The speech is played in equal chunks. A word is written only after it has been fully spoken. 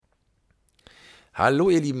Hallo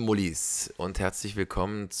ihr lieben Mullis und herzlich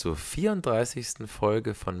willkommen zur 34.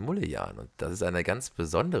 Folge von Mullejan. Und das ist eine ganz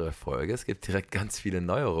besondere Folge. Es gibt direkt ganz viele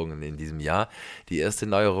Neuerungen in diesem Jahr. Die erste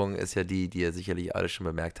Neuerung ist ja die ihr sicherlich alle schon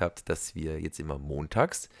bemerkt habt, dass wir jetzt immer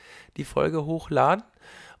montags die Folge hochladen.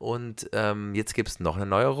 Und jetzt gibt es noch eine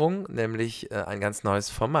Neuerung, nämlich ein ganz neues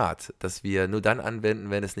Format, das wir nur dann anwenden,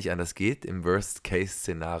 wenn es nicht anders geht, im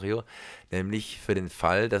Worst-Case-Szenario. Nämlich für den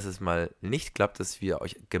Fall, dass es mal nicht klappt, dass wir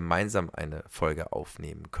euch gemeinsam eine Folge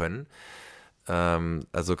aufnehmen können.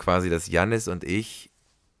 Also quasi, dass Jannis und ich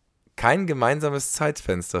kein gemeinsames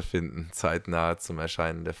Zeitfenster finden, zeitnah zum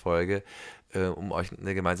Erscheinen der Folge, um euch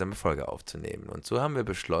eine gemeinsame Folge aufzunehmen. Und so haben wir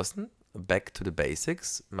beschlossen, Back to the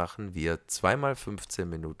Basics machen wir zweimal 15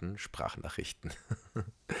 Minuten Sprachnachrichten.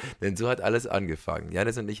 Denn so hat alles angefangen.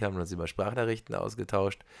 Janis und ich haben uns über Sprachnachrichten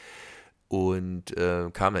ausgetauscht und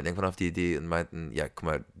kamen dann irgendwann auf die Idee und meinten, ja, guck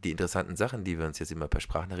mal, die interessanten Sachen, die wir uns jetzt immer per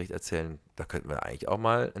Sprachnachricht erzählen, da könnten wir eigentlich auch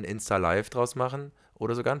mal ein Insta-Live draus machen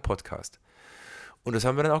oder sogar einen Podcast. Und das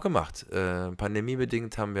haben wir dann auch gemacht.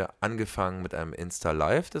 Pandemiebedingt haben wir angefangen mit einem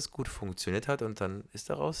Insta-Live, das gut funktioniert hat und dann ist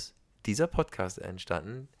daraus dieser Podcast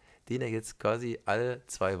entstanden, den ihr jetzt quasi alle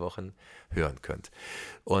 2 Wochen hören könnt.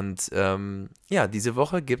 Und ja, diese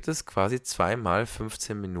Woche gibt es quasi zweimal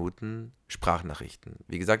 15 Minuten Sprachnachrichten.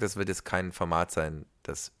 Wie gesagt, das wird jetzt kein Format sein,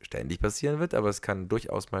 das ständig passieren wird, aber es kann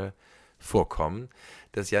durchaus mal vorkommen,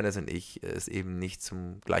 dass Janis und ich es eben nicht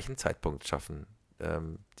zum gleichen Zeitpunkt schaffen,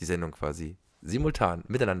 die Sendung quasi simultan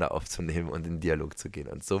miteinander aufzunehmen und in Dialog zu gehen.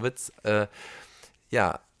 Und so wird es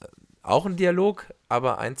ja auch ein Dialog,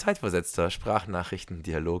 aber ein zeitversetzter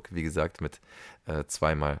Sprachnachrichtendialog, wie gesagt, mit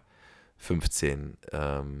zweimal 15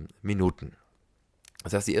 Minuten.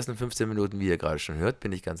 Das heißt, die ersten 15 Minuten, wie ihr gerade schon hört,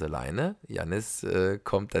 bin ich ganz alleine. Jannis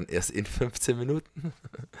kommt dann erst in 15 Minuten.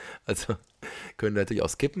 Also könnt ihr natürlich auch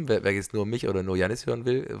skippen. Wer jetzt nur mich oder nur Jannis hören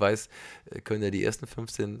will, weiß, könnt ihr die ersten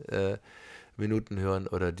 15 Minuten hören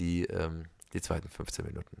oder die zweiten 15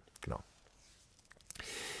 Minuten. Genau.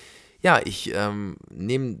 Ja, ich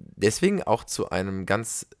nehme deswegen auch zu einem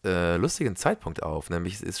ganz lustigen Zeitpunkt auf,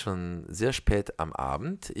 nämlich es ist schon sehr spät am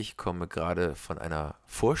Abend. Ich komme gerade von einer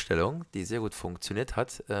Vorstellung, die sehr gut funktioniert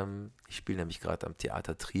hat. Ich spiele nämlich gerade am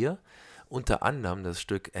Theater Trier, unter anderem das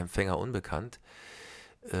Stück Empfänger Unbekannt,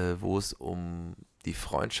 wo es um die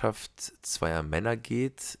Freundschaft zweier Männer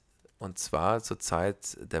geht, und zwar zur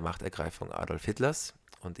Zeit der Machtergreifung Adolf Hitlers.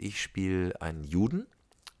 Und ich spiele einen Juden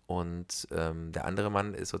und der andere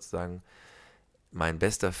Mann ist sozusagen mein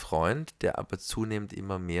bester Freund, der aber zunehmend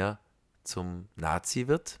immer mehr zum Nazi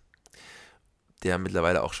wird, der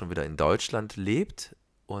mittlerweile auch schon wieder in Deutschland lebt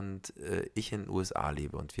und ich in den USA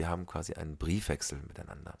lebe. Und wir haben quasi einen Briefwechsel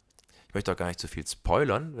miteinander. Ich möchte auch gar nicht zu viel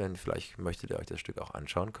spoilern, wenn vielleicht möchtet ihr euch das Stück auch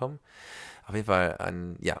anschauen kommen. Auf jeden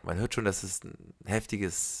Fall, ja, man hört schon, dass es ein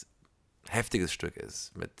heftiges Stück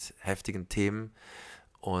ist mit heftigen Themen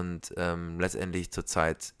und letztendlich zur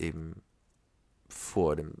Zeit eben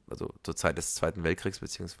also zur Zeit des Zweiten Weltkriegs,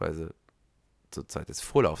 beziehungsweise zur Zeit des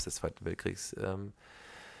Vorlaufs des Zweiten Weltkriegs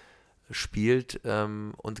spielt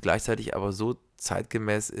und gleichzeitig aber so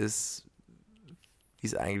zeitgemäß ist, wie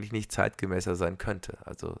es eigentlich nicht zeitgemäßer sein könnte.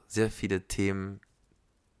 Also sehr viele Themen,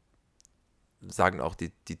 sagen auch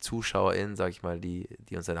die ZuschauerInnen, sage ich mal, die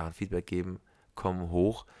uns danach ein Feedback geben, kommen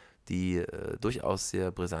hoch, die durchaus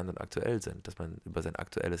sehr brisant und aktuell sind, dass man über sein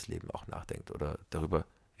aktuelles Leben auch nachdenkt oder darüber,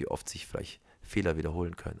 wie oft sich vielleicht Fehler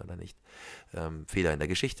wiederholen können oder nicht. Fehler in der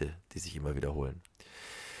Geschichte, die sich immer wiederholen.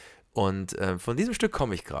 Und von diesem Stück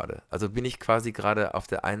komme ich gerade. Also bin ich quasi gerade auf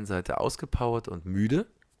der einen Seite ausgepowert und müde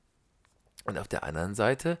und auf der anderen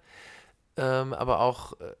Seite aber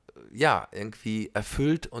auch, ja, irgendwie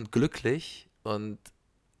erfüllt und glücklich. Und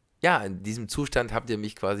ja, in diesem Zustand habt ihr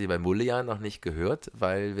mich quasi bei Mullejan noch nicht gehört,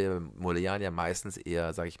 weil wir Mullejan ja meistens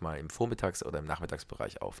eher, sag ich mal, im Vormittags- oder im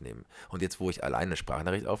Nachmittagsbereich aufnehmen. Und jetzt, wo ich alleine eine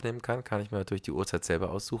Sprachnachricht aufnehmen kann, kann ich mir natürlich die Uhrzeit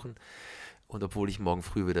selber aussuchen. Und obwohl ich morgen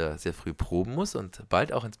früh wieder sehr früh proben muss und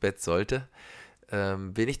bald auch ins Bett sollte,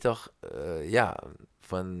 bin ich doch, ja,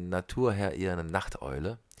 von Natur her eher eine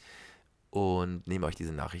Nachteule und nehme euch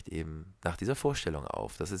diese Nachricht eben nach dieser Vorstellung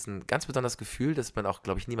auf. Das ist ein ganz besonderes Gefühl, das man auch,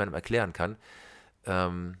 glaube ich, niemandem erklären kann.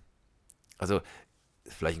 Ähm, also,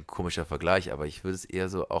 ist vielleicht ein komischer Vergleich, aber ich würde es eher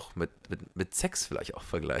so auch mit Sex vielleicht auch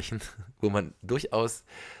vergleichen, wo man durchaus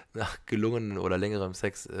nach gelungenen oder längerem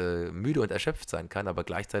Sex müde und erschöpft sein kann, aber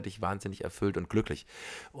gleichzeitig wahnsinnig erfüllt und glücklich.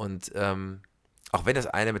 Und auch wenn das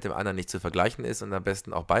eine mit dem anderen nicht zu vergleichen ist und am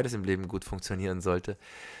besten auch beides im Leben gut funktionieren sollte,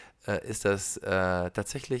 ist das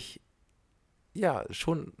tatsächlich ja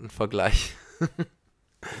schon ein Vergleich,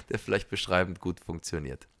 der vielleicht beschreibend gut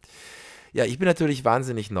funktioniert. Ja, ich bin natürlich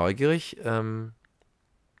wahnsinnig neugierig,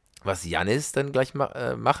 was Jannis dann gleich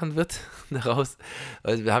machen wird daraus.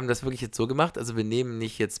 Also wir haben das wirklich jetzt so gemacht. Also wir nehmen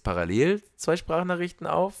nicht jetzt parallel zwei Sprachnachrichten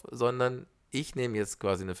auf, sondern ich nehme jetzt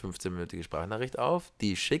quasi eine 15-minütige Sprachnachricht auf,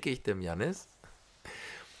 die schicke ich dem Jannis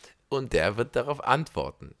und der wird darauf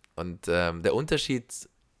antworten. Und der Unterschied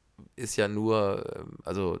ist ja nur,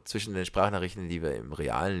 also zwischen den Sprachnachrichten, die wir im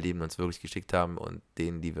realen Leben uns wirklich geschickt haben und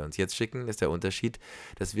denen, die wir uns jetzt schicken, ist der Unterschied,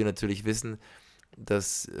 dass wir natürlich wissen,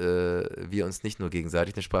 dass wir uns nicht nur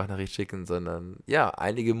gegenseitig eine Sprachnachricht schicken, sondern ja,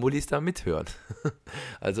 einige Mullis da mithören.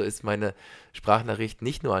 Also ist meine Sprachnachricht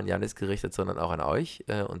nicht nur an Jannis gerichtet, sondern auch an euch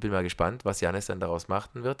und bin mal gespannt, was Jannis dann daraus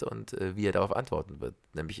machen wird und wie er darauf antworten wird.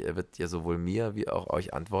 Nämlich er wird ja sowohl mir wie auch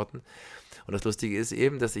euch antworten. Und das Lustige ist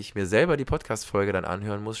eben, dass ich mir selber die Podcast-Folge dann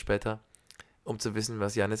anhören muss später, um zu wissen,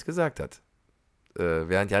 was Jannis gesagt hat.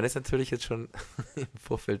 Während Janis natürlich jetzt schon im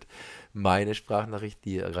Vorfeld meine Sprachnachricht,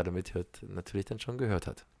 die er gerade mithört, natürlich dann schon gehört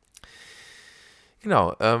hat.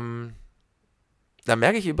 Genau, da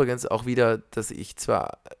merke ich übrigens auch wieder, dass ich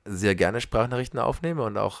zwar sehr gerne Sprachnachrichten aufnehme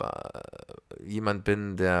und auch jemand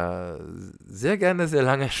bin, der sehr gerne sehr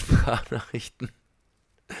lange Sprachnachrichten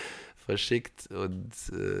verschickt und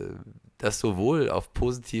das sowohl auf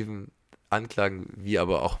positiven Anklang wie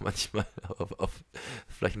aber auch manchmal auf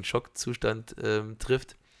vielleicht einen Schockzustand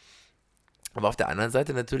trifft. Aber auf der anderen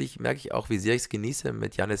Seite natürlich merke ich auch, wie sehr ich es genieße,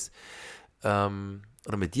 mit Jannis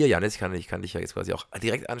oder mit dir, Jannis, ich kann dich ja jetzt quasi auch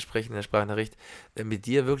direkt ansprechen in der Sprachnachricht, mit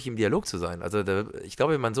dir wirklich im Dialog zu sein. Also ich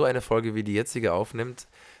glaube, wenn man so eine Folge wie die jetzige aufnimmt,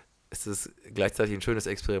 ist es gleichzeitig ein schönes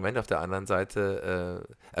Experiment. Auf der anderen Seite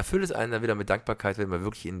erfüllt es einen dann wieder mit Dankbarkeit, wenn wir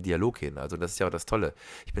wirklich in den Dialog gehen. Also das ist ja auch das Tolle.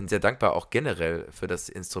 Ich bin sehr dankbar auch generell für das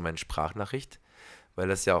Instrument Sprachnachricht, weil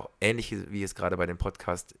das ja auch ähnlich wie es gerade bei dem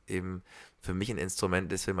Podcast eben für mich ein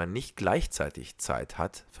Instrument ist, wenn man nicht gleichzeitig Zeit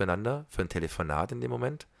hat füreinander, für ein Telefonat in dem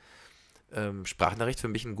Moment. Sprachnachricht für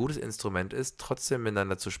mich ein gutes Instrument ist, trotzdem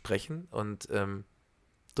miteinander zu sprechen und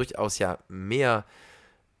durchaus ja mehr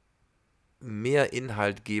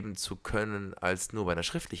Inhalt geben zu können als nur bei einer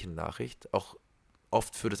schriftlichen Nachricht. Auch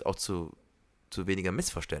oft führt es auch zu weniger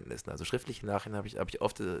Missverständnissen. Also schriftliche Nachrichten hab ich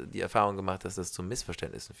oft die Erfahrung gemacht, dass das zu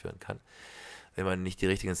Missverständnissen führen kann. Wenn man nicht die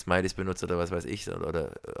richtigen Smileys benutzt oder was weiß ich,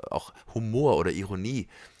 oder auch Humor oder Ironie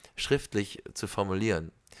schriftlich zu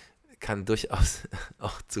formulieren, kann durchaus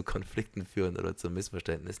auch zu Konflikten führen oder zu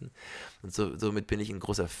Missverständnissen. Und somit bin ich ein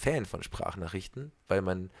großer Fan von Sprachnachrichten, weil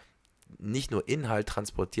man nicht nur Inhalt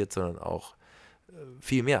transportiert, sondern auch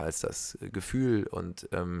viel mehr als das Gefühl und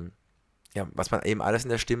ja, was man eben alles in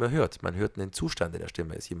der Stimme hört. Man hört den Zustand in der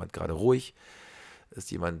Stimme. Ist jemand gerade ruhig? Ist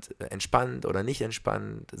jemand entspannt oder nicht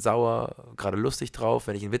entspannt? Sauer? Gerade lustig drauf?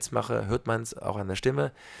 Wenn ich einen Witz mache, hört man es auch an der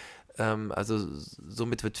Stimme. Also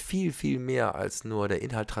somit wird viel, viel mehr als nur der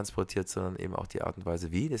Inhalt transportiert, sondern eben auch die Art und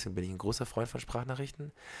Weise wie. Deswegen bin ich ein großer Freund von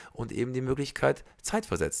Sprachnachrichten und eben die Möglichkeit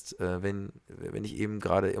zeitversetzt. Wenn ich eben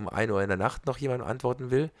gerade um 1 Uhr in der Nacht noch jemandem antworten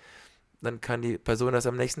will, dann kann die Person das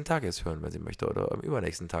am nächsten Tag erst hören, wenn sie möchte, oder am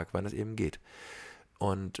übernächsten Tag, wann es eben geht.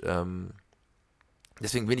 Und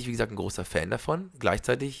deswegen bin ich, wie gesagt, ein großer Fan davon.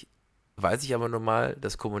 Gleichzeitig weiß ich aber normal,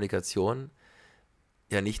 dass Kommunikation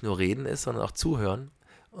ja nicht nur reden ist, sondern auch zuhören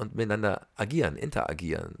und miteinander agieren,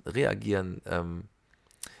 interagieren, reagieren,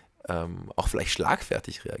 auch vielleicht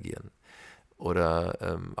schlagfertig reagieren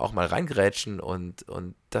oder auch mal reingrätschen und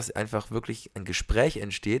dass einfach wirklich ein Gespräch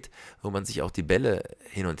entsteht, wo man sich auch die Bälle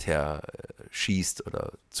hin und her schießt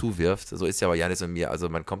oder zuwirft. So ist ja bei Janis und mir, also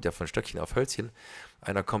man kommt ja von Stöckchen auf Hölzchen.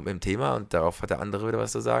 Einer kommt mit dem Thema und darauf hat der andere wieder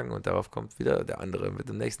was zu sagen und darauf kommt wieder der andere mit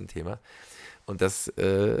dem nächsten Thema. Und das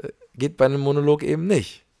geht bei einem Monolog eben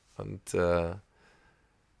nicht. Und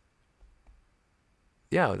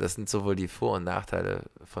ja, das sind sowohl die Vor- und Nachteile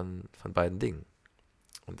von beiden Dingen.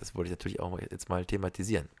 Und das wollte ich natürlich auch jetzt mal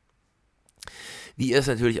thematisieren. Wie ihr es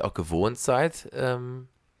natürlich auch gewohnt seid,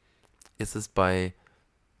 ist es bei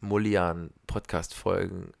Mullian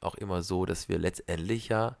Podcast-Folgen auch immer so, dass wir letztendlich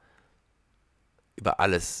ja über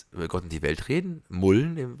alles, über Gott und die Welt reden,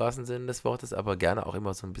 mullen im wahrsten Sinne des Wortes, aber gerne auch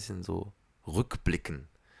immer so ein bisschen so rückblicken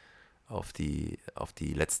auf die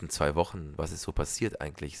letzten 2 Wochen, was ist so passiert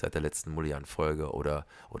eigentlich seit der letzten Mullian-Folge oder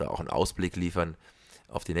auch einen Ausblick liefern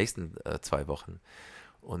auf die nächsten 2 Wochen.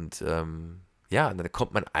 Und ja, dann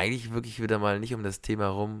kommt man eigentlich wirklich wieder mal nicht um das Thema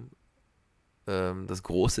rum, das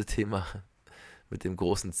große Thema mit dem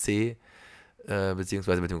großen C,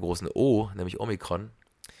 beziehungsweise mit dem großen O, nämlich Omikron.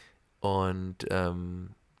 Und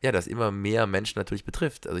ja, das immer mehr Menschen natürlich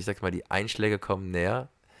betrifft. Also ich sag mal, die Einschläge kommen näher.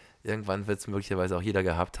 Irgendwann wird es möglicherweise auch jeder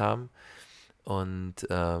gehabt haben. Und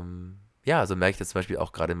ja, so merke ich das zum Beispiel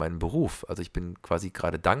auch gerade in meinem Beruf. Also ich bin quasi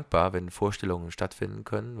gerade dankbar, wenn Vorstellungen stattfinden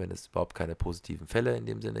können, wenn es überhaupt keine positiven Fälle in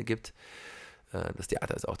dem Sinne gibt. Das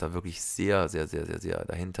Theater ist auch da wirklich sehr, sehr, sehr, sehr, sehr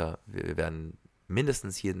dahinter. Wir werden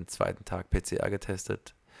mindestens jeden zweiten Tag PCR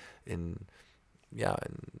getestet. In, ja,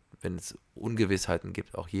 wenn es Ungewissheiten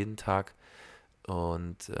gibt, auch jeden Tag.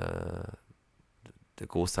 Und der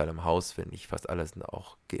Großteil im Haus, wenn nicht fast alle, sind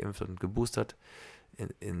auch geimpft und geboostert.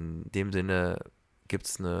 In dem Sinne gibt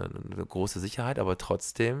es eine große Sicherheit, aber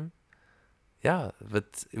trotzdem, ja,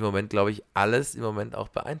 wird im Moment, glaube ich, alles im Moment auch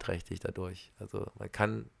beeinträchtigt dadurch. Also man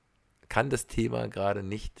kann das Thema gerade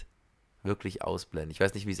nicht wirklich ausblenden. Ich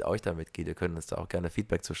weiß nicht, wie es euch damit geht. Ihr könnt uns da auch gerne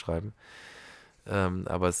Feedback zu schreiben.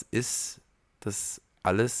 Aber es ist das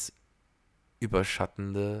alles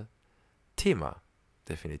überschattende Thema,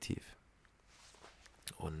 definitiv.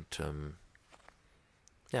 Und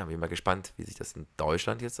ja, bin mal gespannt, wie sich das in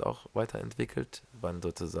Deutschland jetzt auch weiterentwickelt, wann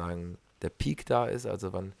sozusagen der Peak da ist,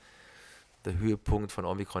 also wann der Höhepunkt von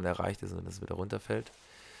Omikron erreicht ist und es wieder runterfällt.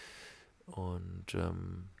 Und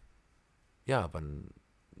ja, wann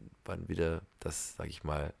wieder das, sag ich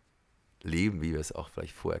mal, Leben, wie wir es auch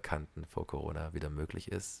vielleicht vorher kannten, vor Corona, wieder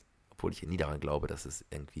möglich ist. Obwohl ich nie daran glaube, dass es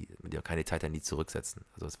irgendwie, man kann die Zeit ja nie zurücksetzen.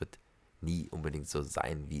 Also es wird nie unbedingt so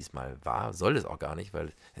sein, wie es mal war. Soll es auch gar nicht, weil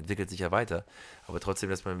es entwickelt sich ja weiter. Aber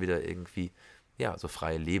trotzdem, dass man wieder irgendwie, ja, so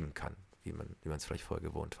frei leben kann, wie man es vielleicht vorher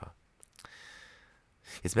gewohnt war.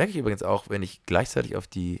 Jetzt merke ich übrigens auch, wenn ich gleichzeitig auf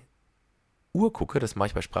die Uhr gucke, das mache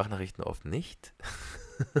ich bei Sprachnachrichten oft nicht.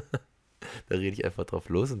 Da rede ich einfach drauf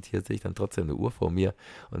los und hier sehe ich dann trotzdem eine Uhr vor mir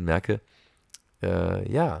und merke,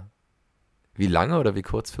 ja, wie lange oder wie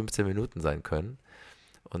kurz 15 Minuten sein können.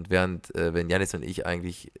 Und während, wenn Janis und ich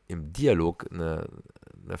eigentlich im Dialog eine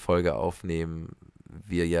Folge aufnehmen,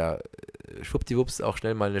 wir ja schwuppdiwupps auch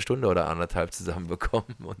schnell mal eine Stunde oder anderthalb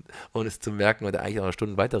zusammenbekommen und ohne es zu merken oder eigentlich auch noch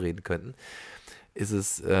Stunden weiterreden könnten, ist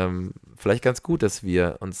es vielleicht ganz gut, dass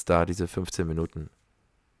wir uns da diese 15 Minuten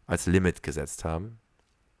als Limit gesetzt haben.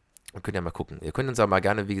 Wir können ja mal gucken. Ihr könnt uns auch mal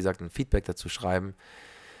gerne, wie gesagt, ein Feedback dazu schreiben.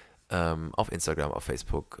 Auf Instagram, auf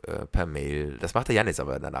Facebook, per Mail. Das macht der Janis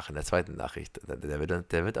aber danach in der zweiten Nachricht. Der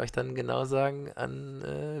wird euch dann genau sagen, an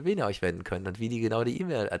wen ihr euch wenden könnt und wie genau die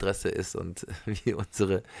E-Mail-Adresse ist und wie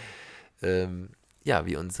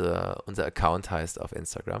wie unser Account heißt auf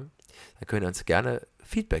Instagram. Dann könnt ihr uns gerne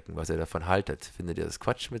feedbacken, was ihr davon haltet. Findet ihr das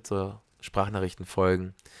Quatsch mit so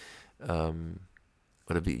Sprachnachrichtenfolgen?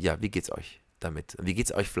 Oder wie geht's euch damit? Und wie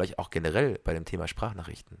geht's euch vielleicht auch generell bei dem Thema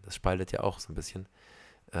Sprachnachrichten? Das spaltet ja auch so ein bisschen.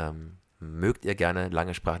 Mögt ihr gerne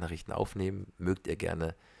lange Sprachnachrichten aufnehmen? Mögt ihr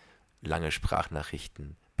gerne lange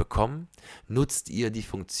Sprachnachrichten bekommen? Nutzt ihr die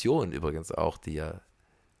Funktion übrigens auch, die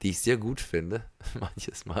ich sehr gut finde,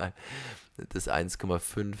 manches Mal, das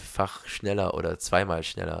 1,5-fach schneller oder zweimal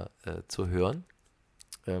schneller zu hören?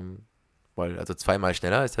 Weil also zweimal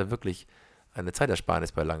schneller ist ja wirklich eine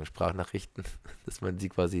Zeitersparnis bei langen Sprachnachrichten, dass man sie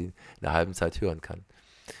quasi in einer halben Zeit hören kann.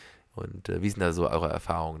 Und wie sind da so eure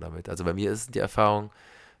Erfahrungen damit? Also bei mir ist die Erfahrung,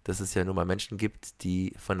 dass es ja nur mal Menschen gibt,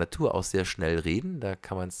 die von Natur aus sehr schnell reden. Denen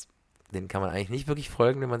kann man eigentlich nicht wirklich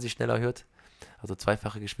folgen, wenn man sie schneller hört. Also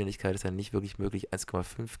zweifache Geschwindigkeit ist ja nicht wirklich möglich.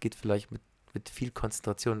 1,5 geht vielleicht mit viel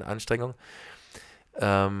Konzentration und Anstrengung.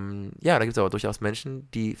 Ja, da gibt es aber durchaus Menschen,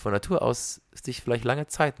 die von Natur aus sich vielleicht lange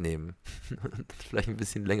Zeit nehmen und vielleicht ein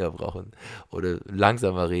bisschen länger brauchen oder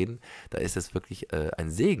langsamer reden. Da ist es wirklich ein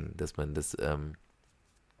Segen, dass man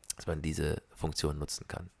diese Funktion nutzen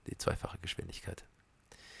kann, die zweifache Geschwindigkeit.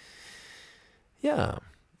 Ja,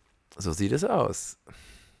 so sieht es aus.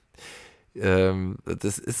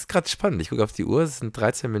 Das ist gerade spannend. Ich gucke auf die Uhr, es sind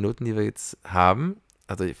 13 Minuten, die wir jetzt haben.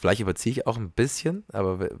 Also vielleicht überziehe ich auch ein bisschen,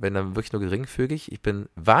 aber wenn dann wirklich nur geringfügig. Ich bin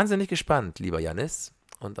wahnsinnig gespannt, lieber Janis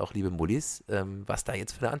und auch liebe Mullis, was da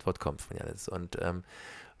jetzt für eine Antwort kommt von Janis. Und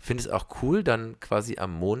finde es auch cool, dann quasi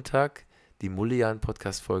am Montag die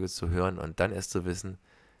Mullian-Podcast-Folge zu hören und dann erst zu wissen,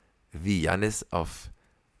 wie Janis auf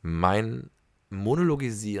mein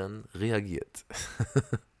Monologisieren reagiert.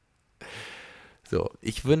 So,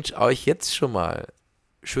 ich wünsche euch jetzt schon mal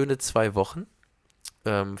schöne 2 Wochen.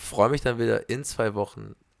 Freue mich dann wieder in 2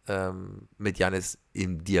 Wochen mit Janis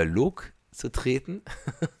im Dialog zu treten.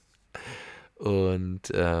 Und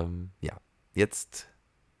ja, jetzt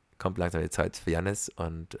kommt langsam die Zeit für Janis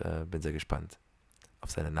und bin sehr gespannt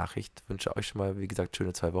auf seine Nachricht. Wünsche euch schon mal, wie gesagt,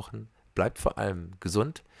 schöne 2 Wochen. Bleibt vor allem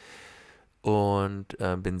gesund und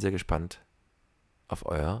bin sehr gespannt auf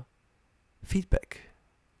euer Feedback.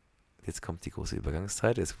 Jetzt kommt die große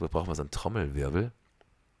Übergangszeit. Jetzt brauchen wir so einen Trommelwirbel,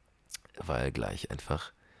 weil gleich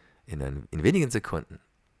einfach in wenigen Sekunden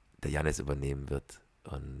der Janis übernehmen wird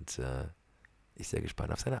und ich sehr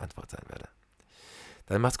gespannt auf seine Antwort sein werde.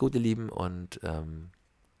 Dann macht's gut, ihr Lieben, und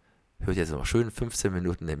hört jetzt noch schön 15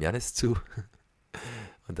 Minuten dem Janis zu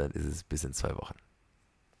und dann ist es bis in 2 Wochen.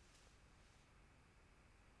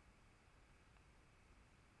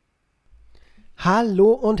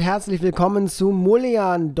 Hallo und herzlich willkommen zu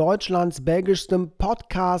Mullian, Deutschlands belgischstem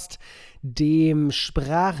Podcast, dem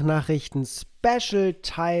Sprachnachrichten-Special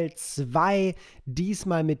Teil 2,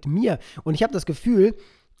 diesmal mit mir. Und ich habe das Gefühl,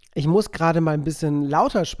 ich muss gerade mal ein bisschen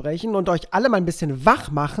lauter sprechen und euch alle mal ein bisschen wach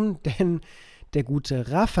machen, denn der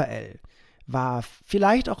gute Raphael war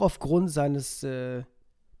vielleicht auch aufgrund seines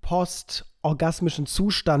postorgasmischen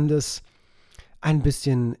Zustandes ein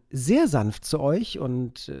bisschen sehr sanft zu euch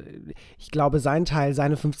und ich glaube, sein Teil,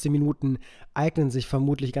 seine 15 Minuten eignen sich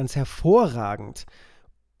vermutlich ganz hervorragend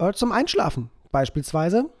zum Einschlafen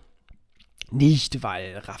beispielsweise. Nicht,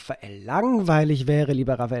 weil Raphael langweilig wäre,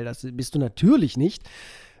 lieber Raphael, das bist du natürlich nicht,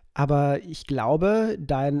 aber ich glaube,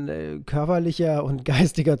 dein körperlicher und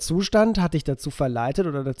geistiger Zustand hat dich dazu verleitet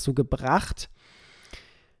oder dazu gebracht,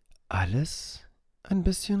 alles ein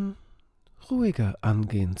bisschen ruhiger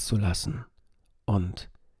angehen zu lassen. Und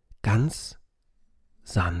ganz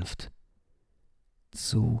sanft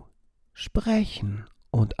zu sprechen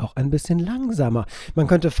und auch ein bisschen langsamer. Man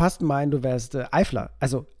könnte fast meinen, du wärst Eifler.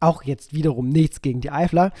 Also auch jetzt wiederum nichts gegen die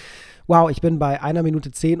Eifler. Wow, ich bin bei 1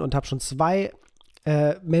 Minute 10 und habe schon 2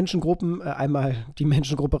 Menschengruppen, einmal die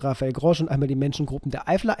Menschengruppe Raphael Grosch und einmal die Menschengruppen der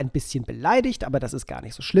Eifler, ein bisschen beleidigt, aber das ist gar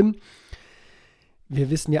nicht so schlimm. Wir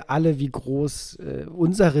wissen ja alle, wie groß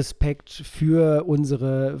unser Respekt für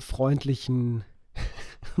unsere freundlichen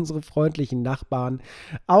Nachbarn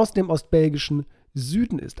aus dem ostbelgischen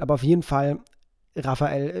Süden ist. Aber auf jeden Fall,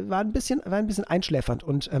 Raphael war ein bisschen einschläfernd.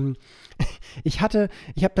 Und ich habe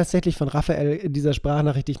tatsächlich von Raphael in dieser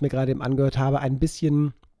Sprachnachricht, die ich mir gerade eben angehört habe, ein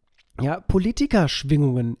bisschen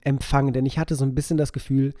Politikerschwingungen empfangen. Denn ich hatte so ein bisschen das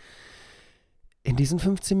Gefühl, in diesen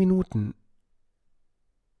 15 Minuten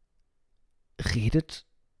redet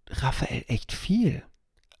Raphael echt viel.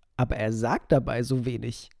 Aber er sagt dabei so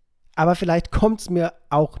wenig. Aber vielleicht kommt es mir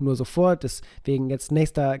auch nur so vor, deswegen jetzt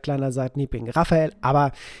nächster kleiner Seitenhieb gegen Raphael,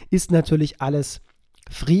 aber ist natürlich alles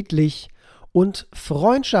friedlich und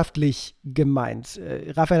freundschaftlich gemeint.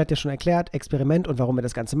 Raphael hat ja schon erklärt, Experiment und warum wir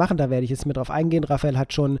das Ganze machen, da werde ich jetzt mit drauf eingehen. Raphael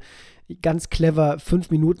hat schon ganz clever 5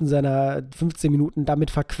 Minuten seiner 15 Minuten damit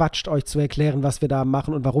verquatscht, euch zu erklären, was wir da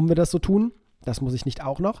machen und warum wir das so tun. Das muss ich nicht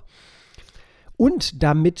auch noch. Und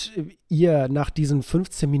damit ihr nach diesen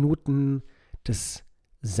 15 Minuten des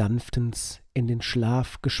sanftens in den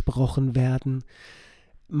Schlaf gesprochen werden,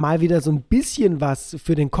 mal wieder so ein bisschen was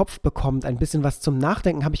für den Kopf bekommt, ein bisschen was zum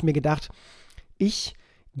Nachdenken, habe ich mir gedacht, ich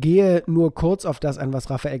gehe nur kurz auf das ein,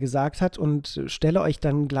 was Raphael gesagt hat und stelle euch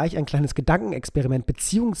dann gleich ein kleines Gedankenexperiment,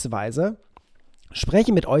 beziehungsweise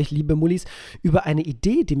spreche mit euch, liebe Mullis, über eine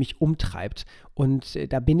Idee, die mich umtreibt. Und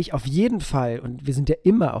da bin ich auf jeden Fall, und wir sind ja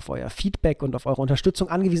immer auf euer Feedback und auf eure Unterstützung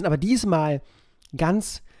angewiesen, aber diesmal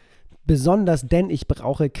ganz besonders, denn ich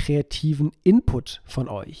brauche kreativen Input von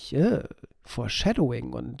euch.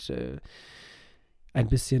 Foreshadowing und ein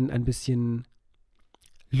bisschen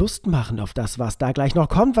Lust machen auf das, was da gleich noch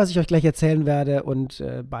kommt, was ich euch gleich erzählen werde. Und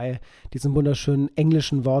bei diesem wunderschönen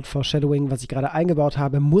englischen Wort Foreshadowing, was ich gerade eingebaut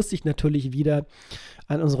habe, muss ich natürlich wieder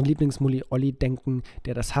an unseren Lieblingsmulli Olli denken,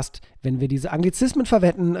 der das hasst, wenn wir diese Anglizismen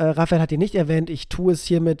verwenden. Raphael hat ihn nicht erwähnt, ich tue es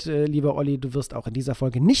hiermit, lieber Olli, du wirst auch in dieser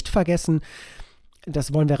Folge nicht vergessen.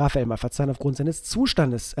 Das wollen wir Raphael mal verzeihen aufgrund seines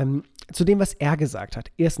Zustandes. Zu dem, was er gesagt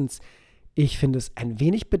hat. Erstens, ich finde es ein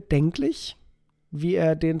wenig bedenklich, wie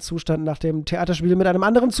er den Zustand nach dem Theaterspiel mit einem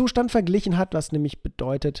anderen Zustand verglichen hat, was nämlich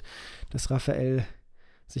bedeutet, dass Raphael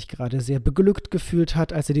sich gerade sehr beglückt gefühlt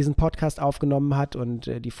hat, als er diesen Podcast aufgenommen hat und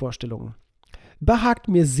die Vorstellung behagt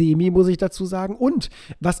mir semi, muss ich dazu sagen. Und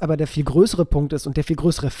was aber der viel größere Punkt ist und der viel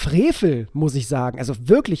größere Frevel, muss ich sagen, also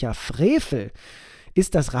wirklicher Frevel,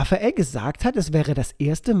 ist, dass Raphael gesagt hat, es wäre das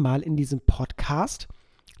erste Mal in diesem Podcast,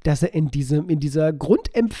 dass er in dieser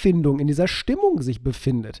Grundempfindung, in dieser Stimmung sich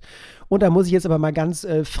befindet. Und da muss ich jetzt aber mal ganz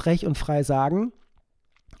frech und frei sagen,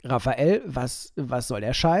 Raphael, was soll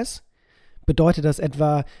der Scheiß? Bedeutet das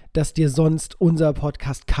etwa, dass dir sonst unser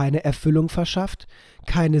Podcast keine Erfüllung verschafft?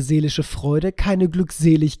 Keine seelische Freude? Keine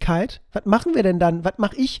Glückseligkeit? Was machen wir denn dann? Was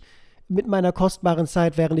mache ich mit meiner kostbaren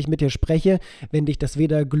Zeit, während ich mit dir spreche, wenn dich das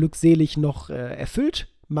weder glückselig noch erfüllt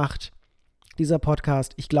macht, dieser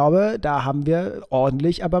Podcast? Ich glaube, da haben wir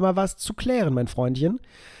ordentlich aber mal was zu klären, mein Freundchen.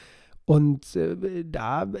 Und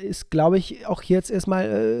da ist, glaube ich, auch jetzt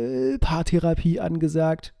erstmal Paartherapie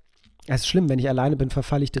angesagt. Es ist schlimm, wenn ich alleine bin,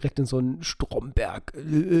 verfalle ich direkt in so einen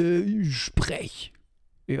Stromberg-Sprech.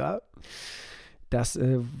 Ja, das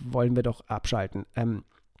wollen wir doch abschalten.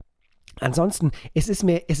 Ansonsten, es ist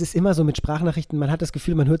immer so mit Sprachnachrichten, man hat das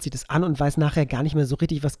Gefühl, man hört sich das an und weiß nachher gar nicht mehr so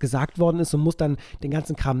richtig, was gesagt worden ist und muss dann den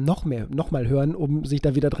ganzen Kram noch mal hören, um sich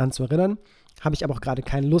da wieder dran zu erinnern. Habe ich aber auch gerade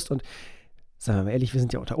keine Lust und, sagen wir mal ehrlich, wir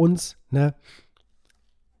sind ja unter uns, ne?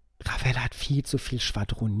 Raphael hat viel zu viel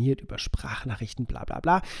schwadroniert über Sprachnachrichten, bla bla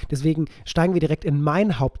bla. Deswegen steigen wir direkt in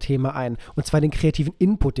mein Hauptthema ein. Und zwar den kreativen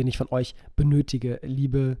Input, den ich von euch benötige,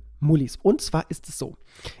 liebe Mullis. Und zwar ist es so: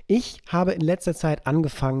 Ich habe in letzter Zeit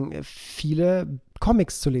angefangen, viele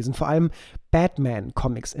Comics zu lesen, vor allem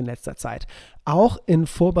Batman-Comics in letzter Zeit. Auch in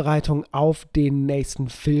Vorbereitung auf den nächsten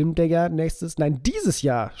Film, der ja dieses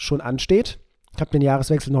Jahr schon ansteht. Ich habe den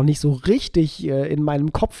Jahreswechsel noch nicht so richtig in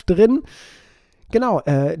meinem Kopf drin. Genau,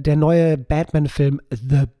 der neue Batman-Film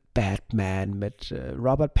The Batman mit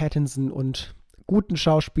Robert Pattinson und guten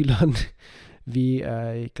Schauspielern wie,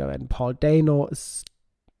 ich glaube, Paul Dano ist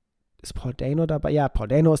Paul Dano dabei? Ja, Paul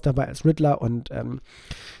Dano ist dabei als Riddler und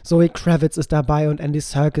Zoe Kravitz ist dabei und Andy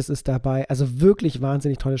Serkis ist dabei. Also wirklich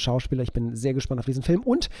wahnsinnig tolle Schauspieler. Ich bin sehr gespannt auf diesen Film.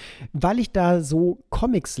 Und weil ich da so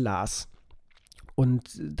Comics las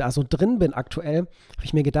und da so drin bin aktuell, habe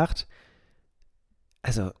ich mir gedacht,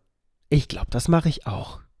 also ich glaube, das mache ich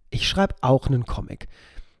auch. Ich schreibe auch einen Comic.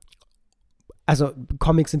 Also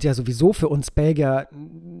Comics sind ja sowieso für uns Belgier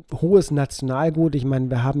ein hohes Nationalgut. Ich meine,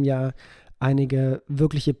 wir haben ja einige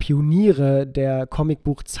wirkliche Pioniere der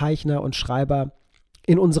Comicbuchzeichner und Schreiber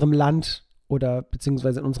in unserem Land oder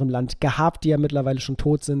beziehungsweise in unserem Land gehabt, die ja mittlerweile schon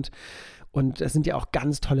tot sind. Und es sind ja auch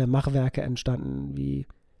ganz tolle Machwerke entstanden, wie,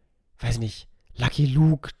 weiß nicht, Lucky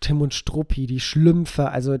Luke, Tim und Struppi, die Schlümpfe.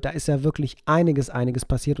 Also da ist ja wirklich einiges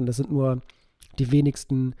passiert und das sind nur die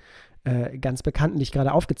wenigsten ganz Bekannten, die ich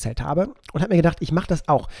gerade aufgezählt habe. Und habe mir gedacht, ich mache das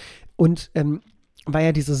auch. Und weil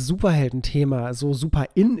ja dieses Superhelden-Thema so super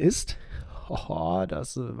in ist,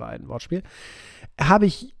 das war ein Wortspiel, habe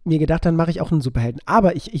ich mir gedacht, dann mache ich auch einen Superhelden.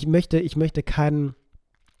 Aber ich möchte keinen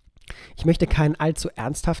allzu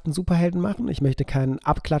ernsthaften Superhelden machen. Ich möchte keinen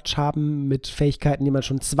Abklatsch haben mit Fähigkeiten, die man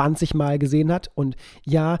schon 20 Mal gesehen hat. Und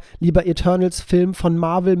ja, lieber Eternals-Film von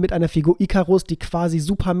Marvel mit einer Figur Icarus, die quasi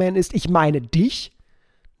Superman ist. Ich meine dich,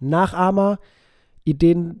 Nachahmer,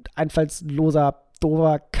 einfallsloser,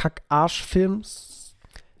 doofer Kack-Arsch-Film.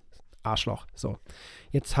 Arschloch, so.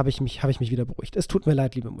 Jetzt habe ich mich wieder beruhigt. Es tut mir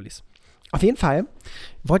leid, liebe Mullis. Auf jeden Fall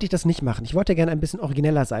wollte ich das nicht machen. Ich wollte gerne ein bisschen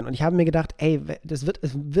origineller sein. Und ich habe mir gedacht, ey,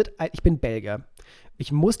 ich bin Belgier.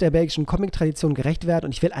 Ich muss der belgischen Comic-Tradition gerecht werden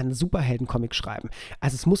und ich will einen Superhelden-Comic schreiben.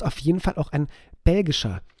 Also es muss auf jeden Fall auch ein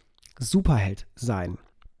belgischer Superheld sein.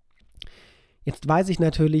 Jetzt weiß ich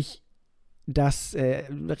natürlich, dass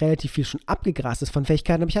relativ viel schon abgegrast ist von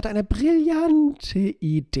Fähigkeiten, aber ich hatte eine brillante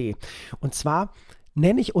Idee. Und zwar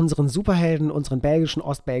nenne ich unseren Superhelden, unseren belgischen,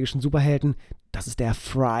 ostbelgischen Superhelden, das ist der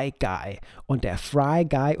Fry Guy. Und der Fry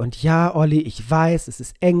Guy, und ja, Olli, ich weiß, es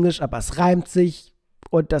ist Englisch, aber es reimt sich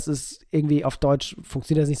und das ist irgendwie auf Deutsch,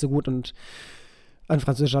 funktioniert das nicht so gut und an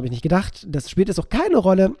Französisch habe ich nicht gedacht. Das spielt jetzt auch keine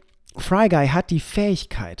Rolle. Fry Guy hat die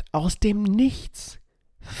Fähigkeit, aus dem Nichts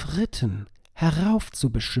Fritten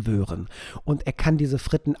heraufzubeschwören. Und er kann diese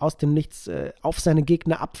Fritten aus dem Nichts auf seine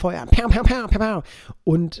Gegner abfeuern.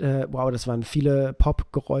 Und, wow, das waren viele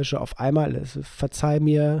Pop-Geräusche auf einmal. Verzeih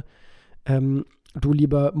mir, du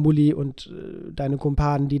lieber Mulli und deine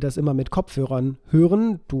Kumpanen, die das immer mit Kopfhörern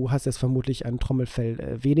hören. Du hast jetzt vermutlich ein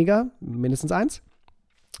Trommelfell weniger, mindestens eins.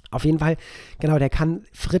 Auf jeden Fall, genau, der kann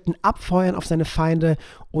Fritten abfeuern auf seine Feinde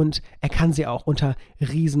und er kann sie auch unter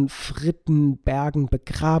riesen Frittenbergen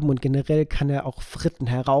begraben und generell kann er auch Fritten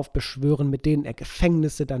heraufbeschwören, mit denen er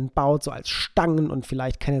Gefängnisse dann baut, so als Stangen und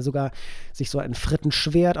vielleicht kann er sogar sich so ein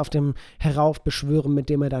Frittenschwert auf dem heraufbeschwören, mit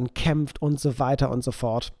dem er dann kämpft und so weiter und so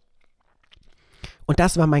fort. Und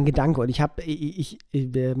das war mein Gedanke und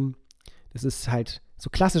das ist halt so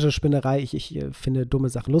klassische Spinnerei, ich finde dumme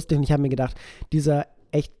Sachen lustig und ich habe mir gedacht, dieser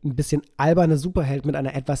echt ein bisschen alberne Superheld mit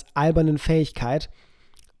einer etwas albernen Fähigkeit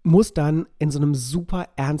muss dann in so einem super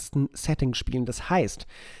ernsten Setting spielen. Das heißt,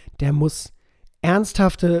 der muss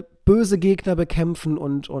ernsthafte, böse Gegner bekämpfen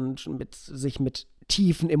und sich mit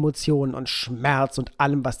tiefen Emotionen und Schmerz und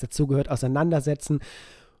allem, was dazugehört, auseinandersetzen,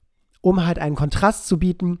 um halt einen Kontrast zu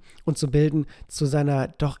bieten und zu bilden zu seiner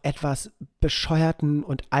doch etwas bescheuerten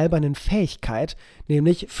und albernen Fähigkeit,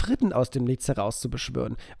 nämlich Fritten aus dem Nichts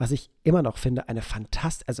herauszubeschwören. Was ich immer noch finde, eine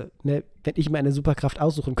fantastische, also wenn ich mir eine Superkraft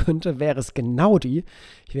aussuchen könnte, wäre es genau die.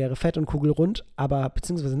 Ich wäre fett und kugelrund, aber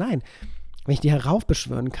beziehungsweise nein, wenn ich die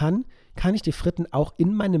heraufbeschwören kann, kann ich die Fritten auch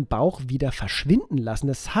in meinem Bauch wieder verschwinden lassen.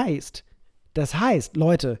 Das heißt,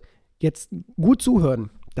 Leute, jetzt gut zuhören.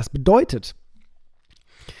 Das bedeutet,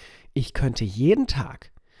 ich könnte jeden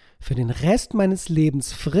Tag für den Rest meines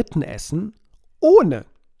Lebens Fritten essen, ohne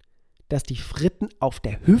dass die Fritten auf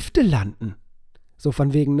der Hüfte landen. So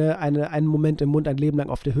von wegen, ne, einen Moment im Mund, ein Leben lang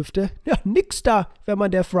auf der Hüfte. Ja, nix da, wenn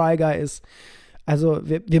man der Fry Guy ist. Also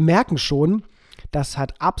wir merken schon, das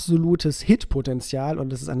hat absolutes Hitpotenzial und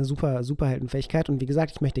das ist eine super Superheldenfähigkeit. Und wie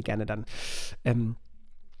gesagt, ich möchte gerne dann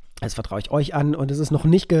Das vertraue ich euch an und es ist noch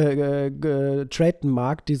nicht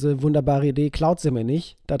getrademarkt, diese wunderbare Idee. Klaut sie mir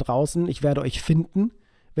nicht da draußen. Ich werde euch finden,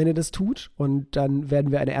 wenn ihr das tut. Und dann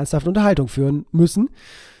werden wir eine ernsthafte Unterhaltung führen müssen.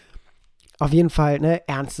 Auf jeden Fall, ne,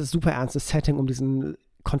 super ernstes Setting, um diesen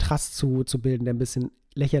Kontrast zu bilden, der ein bisschen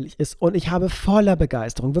lächerlich ist. Und ich habe voller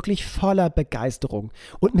Begeisterung, wirklich voller Begeisterung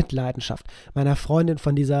und mit Leidenschaft meiner Freundin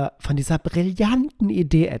von dieser brillanten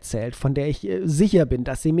Idee erzählt, von der ich sicher bin,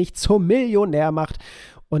 dass sie mich zum Millionär macht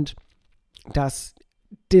und dass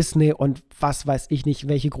Disney und was weiß ich nicht,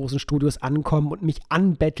 welche großen Studios ankommen und mich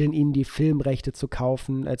anbetteln, ihnen die Filmrechte zu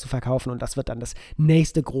verkaufen. Und das wird dann das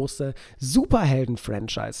nächste große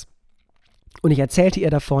Superhelden-Franchise. Und ich erzählte ihr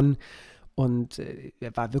davon und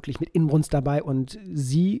er war wirklich mit Inbrunst dabei und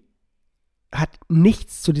sie hat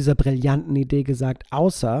nichts zu dieser brillanten Idee gesagt,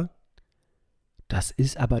 außer, das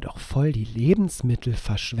ist aber doch voll die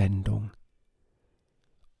Lebensmittelverschwendung.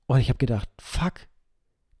 Und ich habe gedacht, fuck,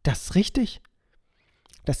 das ist richtig.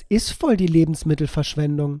 Das ist voll die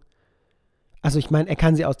Lebensmittelverschwendung. Also ich meine, er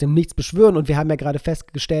kann sie aus dem Nichts beschwören und wir haben ja gerade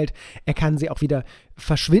festgestellt, er kann sie auch wieder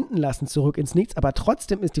verschwinden lassen, zurück ins Nichts. Aber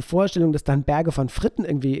trotzdem ist die Vorstellung, dass dann Berge von Fritten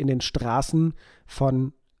irgendwie in den Straßen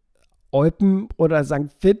von Eupen oder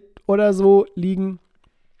St. Vith oder so liegen,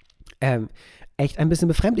 echt ein bisschen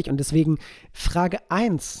befremdlich. Und deswegen Frage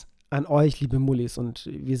 1 an euch, liebe Mullis, und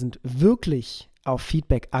wir sind wirklich auf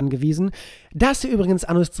Feedback angewiesen, das ihr übrigens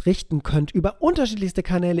an uns richten könnt über unterschiedlichste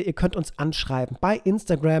Kanäle. Ihr könnt uns anschreiben bei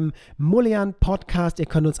Instagram Mullian Podcast, ihr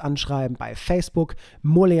könnt uns anschreiben bei Facebook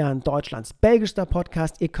Mullian Deutschlands belgischster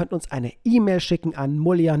Podcast, ihr könnt uns eine E-Mail schicken an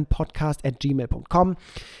mullianpodcast@gmail.com.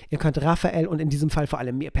 Ihr könnt Raphael und in diesem Fall vor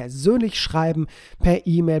allem mir persönlich schreiben, per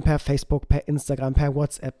E-Mail, per Facebook, per Instagram, per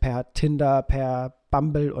WhatsApp, per Tinder, per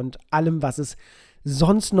Bumble und allem, was es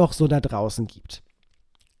sonst noch so da draußen gibt.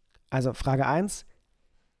 Also Frage 1,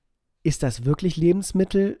 ist das wirklich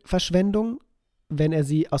Lebensmittelverschwendung, wenn er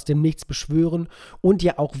sie aus dem Nichts beschwören und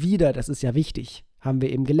ja auch wieder, das ist ja wichtig, haben wir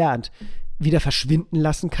eben gelernt, wieder verschwinden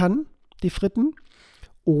lassen kann, die Fritten?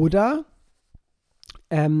 Oder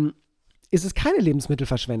ist es keine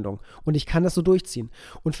Lebensmittelverschwendung und ich kann das so durchziehen?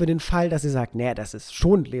 Und für den Fall, dass ihr sagt, naja, das ist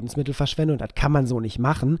schon Lebensmittelverschwendung, das kann man so nicht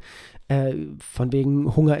machen, von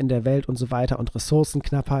wegen Hunger in der Welt und so weiter und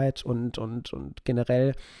Ressourcenknappheit und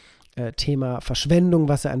generell Thema Verschwendung,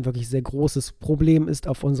 was ja ein wirklich sehr großes Problem ist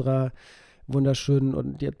auf unserer wunderschönen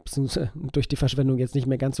und jetzt durch die Verschwendung jetzt nicht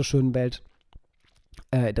mehr ganz so schönen Welt.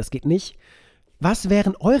 Das geht nicht. Was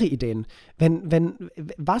wären eure Ideen?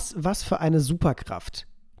 Was für eine Superkraft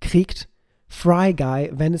kriegt Fry Guy,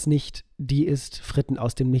 wenn es nicht die ist, Fritten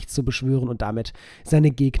aus dem Nichts zu beschwören und damit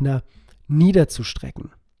seine Gegner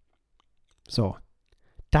niederzustrecken? So.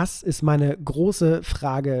 Das ist meine große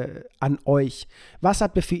Frage an euch. Was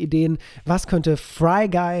habt ihr für Ideen? Was könnte Fry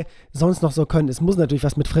Guy sonst noch so können? Es muss natürlich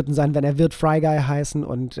was mit Fritten sein, wenn er wird Fry Guy heißen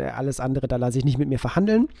und alles andere, da lasse ich nicht mit mir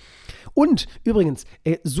verhandeln. Und übrigens,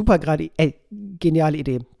 super gerade, geniale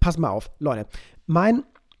Idee. Pass mal auf, Leute. Mein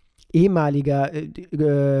ehemaliger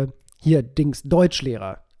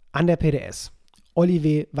Deutschlehrer an der PDS,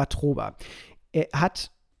 Olivier Watroba, hat,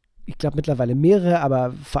 ich glaube mittlerweile mehrere,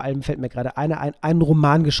 aber vor allem fällt mir gerade einen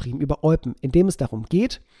Roman geschrieben über Eupen, in dem es darum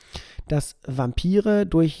geht, dass Vampire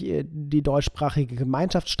durch die deutschsprachige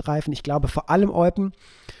Gemeinschaft streifen, ich glaube vor allem Eupen,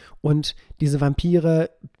 und diese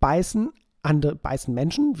Vampire beißen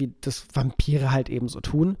Menschen, wie das Vampire halt eben so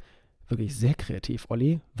tun. Wirklich sehr kreativ,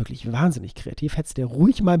 Olli, wirklich wahnsinnig kreativ, hättest dir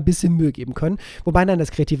ruhig mal ein bisschen Mühe geben können, wobei dann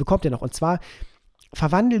das Kreative kommt ja noch, und zwar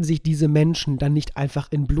verwandeln sich diese Menschen dann nicht einfach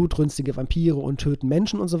in blutrünstige Vampire und töten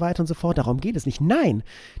Menschen und so weiter und so fort. Darum geht es nicht. Nein,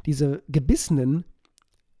 diese gebissenen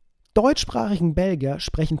deutschsprachigen Belgier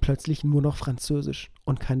sprechen plötzlich nur noch Französisch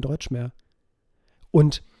und kein Deutsch mehr.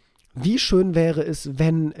 Und wie schön wäre es,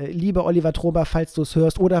 wenn, lieber Oliver Trober, falls du es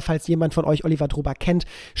hörst oder falls jemand von euch Oliver Trober kennt,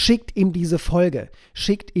 schickt ihm diese Folge,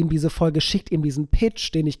 schickt ihm diesen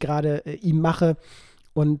Pitch, den ich gerade ihm mache,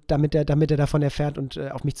 und damit er davon erfährt und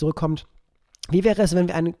auf mich zurückkommt. Wie wäre es, wenn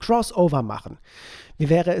wir einen Crossover machen? Wie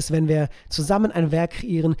wäre es, wenn wir zusammen ein Werk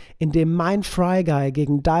kreieren, in dem mein Fry Guy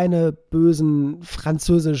gegen deine bösen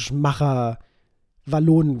Französischmacher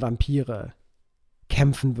Wallonen-Vampire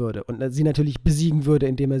kämpfen würde und sie natürlich besiegen würde,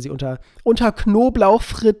 indem er sie unter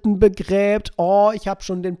Knoblauchfritten begräbt. Oh, ich habe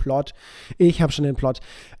schon den Plot.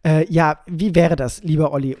 Ja, wie wäre das,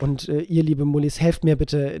 lieber Olli und ihr, liebe Mullis, helft mir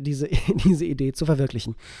bitte, diese Idee zu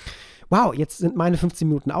verwirklichen. Wow, jetzt sind meine 15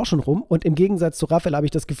 Minuten auch schon rum und im Gegensatz zu Raphael habe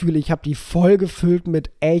ich das Gefühl, ich habe die voll gefüllt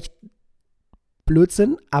mit echt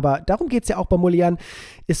Blödsinn, aber darum geht es ja auch bei Mullian.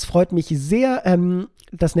 Es freut mich sehr,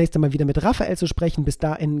 das nächste Mal wieder mit Raphael zu sprechen. Bis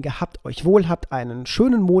dahin, gehabt euch wohl, habt einen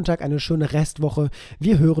schönen Montag, eine schöne Restwoche.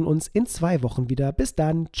 Wir hören uns in 2 Wochen wieder. Bis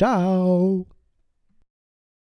dann, ciao.